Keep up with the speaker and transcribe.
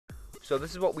So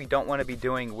this is what we don't want to be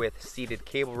doing with seated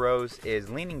cable rows, is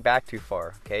leaning back too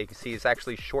far. Okay, you can see this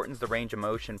actually shortens the range of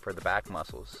motion for the back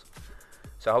muscles.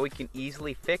 So how we can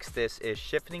easily fix this is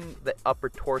shifting the upper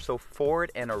torso forward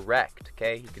and erect.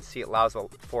 Okay, you can see it allows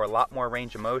for a lot more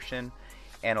range of motion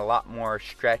and a lot more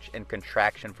stretch and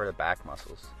contraction for the back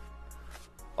muscles.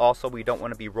 Also, we don't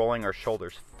want to be rolling our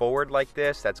shoulders forward like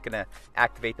this. That's going to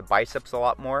activate the biceps a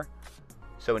lot more.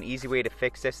 So an easy way to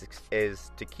fix this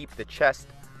is to keep the chest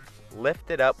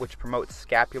lifted up, which promotes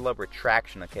scapular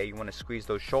retraction. Okay, you want to squeeze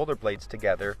those shoulder blades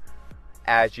together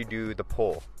as you do the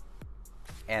pull.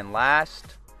 And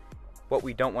last, what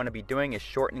we don't want to be doing is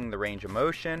shortening the range of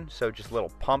motion, so just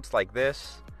little pumps like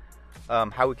this.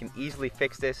 How we can easily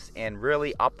fix this and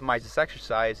really optimize this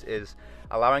exercise is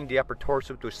allowing the upper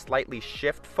torso to slightly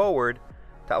shift forward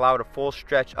to allow a full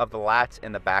stretch of the lats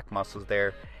and the back muscles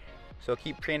there. So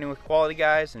keep training with quality,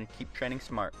 guys, and keep training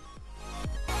smart.